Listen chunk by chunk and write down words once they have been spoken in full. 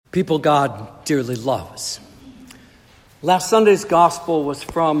People God dearly loves. Last Sunday's gospel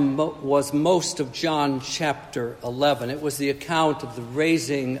was most of John chapter 11. It was the account of the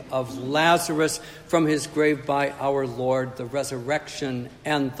raising of Lazarus from his grave by our Lord, the resurrection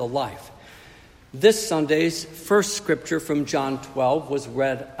and the life. This Sunday's first scripture from John 12 was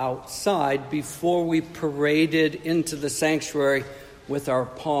read outside before we paraded into the sanctuary with our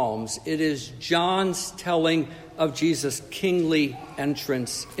palms. It is John's telling of Jesus' kingly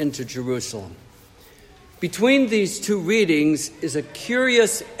entrance into Jerusalem. Between these two readings is a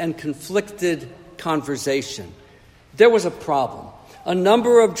curious and conflicted conversation. There was a problem. A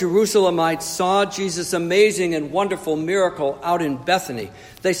number of Jerusalemites saw Jesus' amazing and wonderful miracle out in Bethany.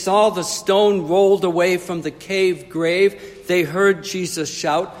 They saw the stone rolled away from the cave grave. They heard Jesus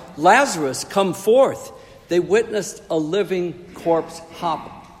shout, "Lazarus, come forth." They witnessed a living corpse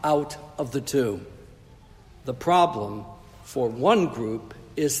hop out of the tomb. The problem for one group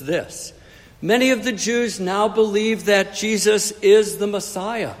is this. Many of the Jews now believe that Jesus is the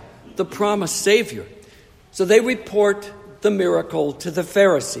Messiah, the promised Savior. So they report the miracle to the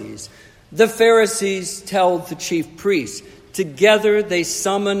Pharisees. The Pharisees tell the chief priests. Together they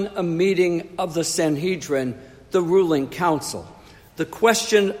summon a meeting of the Sanhedrin, the ruling council. The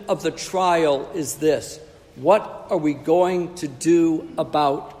question of the trial is this: what are we going to do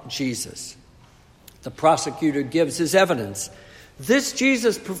about Jesus? The prosecutor gives his evidence. This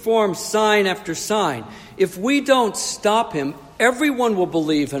Jesus performs sign after sign. If we don't stop him, everyone will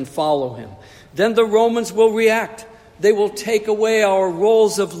believe and follow him. Then the Romans will react. They will take away our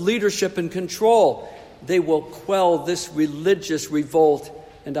roles of leadership and control. They will quell this religious revolt,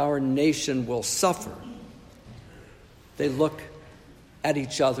 and our nation will suffer. They look at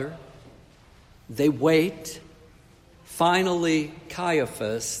each other. They wait. Finally,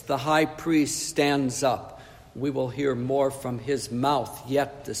 Caiaphas, the high priest, stands up. We will hear more from his mouth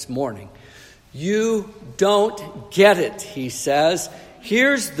yet this morning. "You don't get it," he says.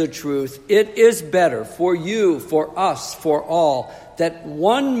 "Here's the truth. It is better for you, for us, for all, that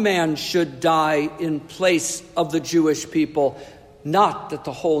one man should die in place of the Jewish people, not that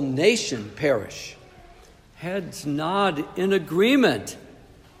the whole nation perish." Heads nod in agreement.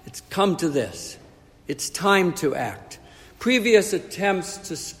 It's come to this. It's time to act. Previous attempts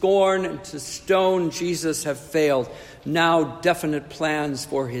to scorn and to stone Jesus have failed. Now definite plans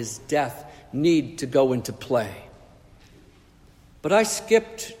for his death need to go into play. But I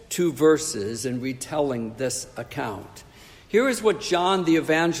skipped 2 verses in retelling this account. Here is what John the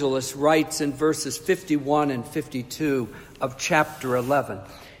Evangelist writes in verses 51 and 52 of chapter 11.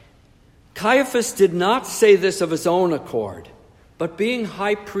 "Caiaphas did not say this of his own accord, but being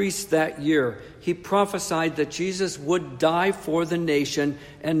high priest that year, he prophesied that Jesus would die for the nation,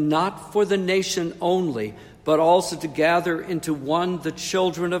 and not for the nation only, but also to gather into one the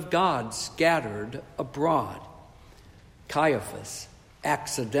children of God scattered abroad." Caiaphas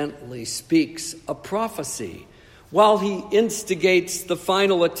accidentally speaks a prophecy. While he instigates the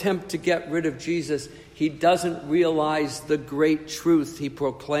final attempt to get rid of Jesus, he doesn't realize the great truth he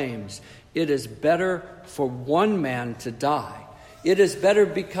proclaims. It is better for one man to die. It is better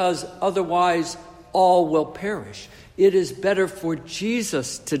because otherwise all will perish. It is better for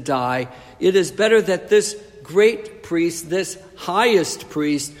Jesus to die. It is better that this great priest, this highest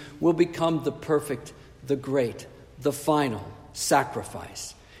priest, will become the perfect, the great, the final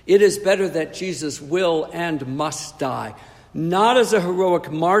sacrifice. It is better that Jesus will and must die, not as a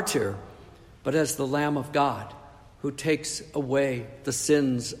heroic martyr, but as the Lamb of God who takes away the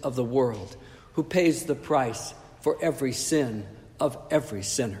sins of the world, who pays the price for every sin of every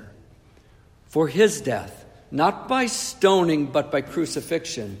sinner. For his death, not by stoning but by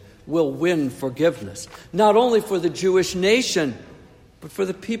crucifixion, will win forgiveness, not only for the Jewish nation, but for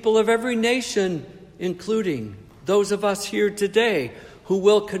the people of every nation, including those of us here today who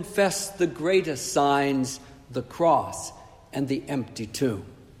will confess the greatest signs, the cross and the empty tomb.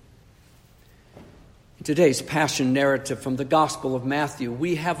 In today's passion narrative from the Gospel of Matthew,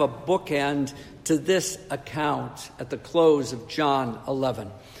 we have a bookend to this account at the close of John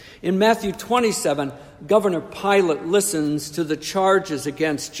 11. In Matthew 27, Governor Pilate listens to the charges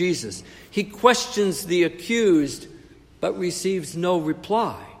against Jesus. He questions the accused, but receives no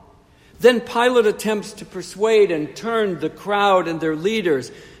reply. Then Pilate attempts to persuade and turn the crowd and their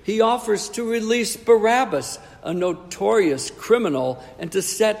leaders. He offers to release Barabbas, a notorious criminal, and to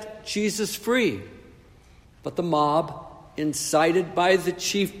set Jesus free. But the mob, incited by the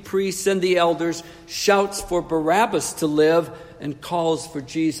chief priests and the elders, shouts for Barabbas to live and calls for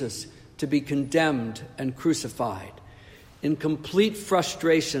Jesus to be condemned and crucified. In complete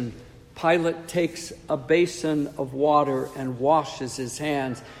frustration, Pilate takes a basin of water and washes his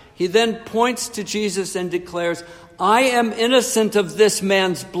hands. He then points to Jesus and declares, I am innocent of this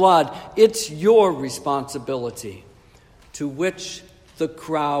man's blood. It's your responsibility. To which the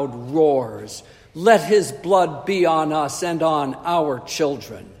crowd roars, let his blood be on us and on our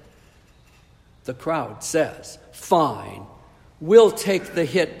children. The crowd says, fine, we'll take the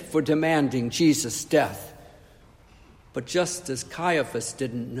hit for demanding Jesus' death. But just as Caiaphas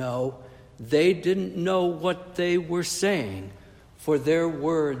didn't know, they didn't know what they were saying, for their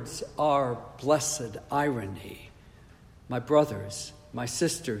words are blessed irony. My brothers, my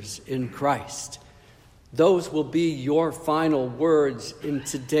sisters in Christ, those will be your final words in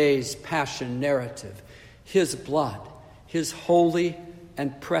today's passion narrative. His blood, his holy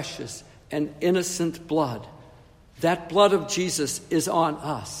and precious and innocent blood, that blood of Jesus is on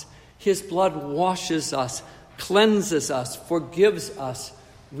us. His blood washes us, cleanses us, forgives us,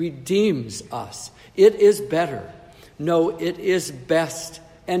 redeems us. It is better. No, it is best.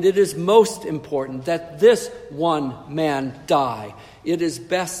 And it is most important that this one man die. It is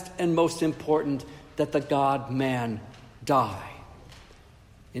best and most important that the God-man die.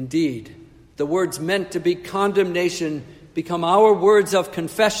 Indeed, the words meant to be condemnation become our words of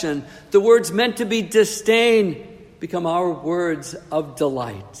confession. The words meant to be disdain become our words of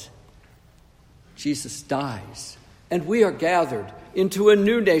delight. Jesus dies, and we are gathered into a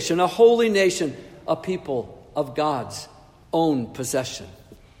new nation, a holy nation, a people of God's own possession.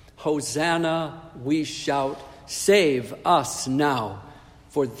 Hosanna, we shout, save us now,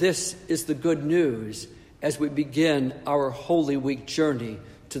 for this is the good news as we begin our Holy Week journey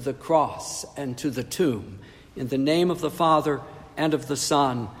to the cross and to the tomb. In the name of the Father, and of the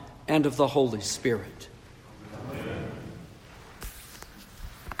Son, and of the Holy Spirit.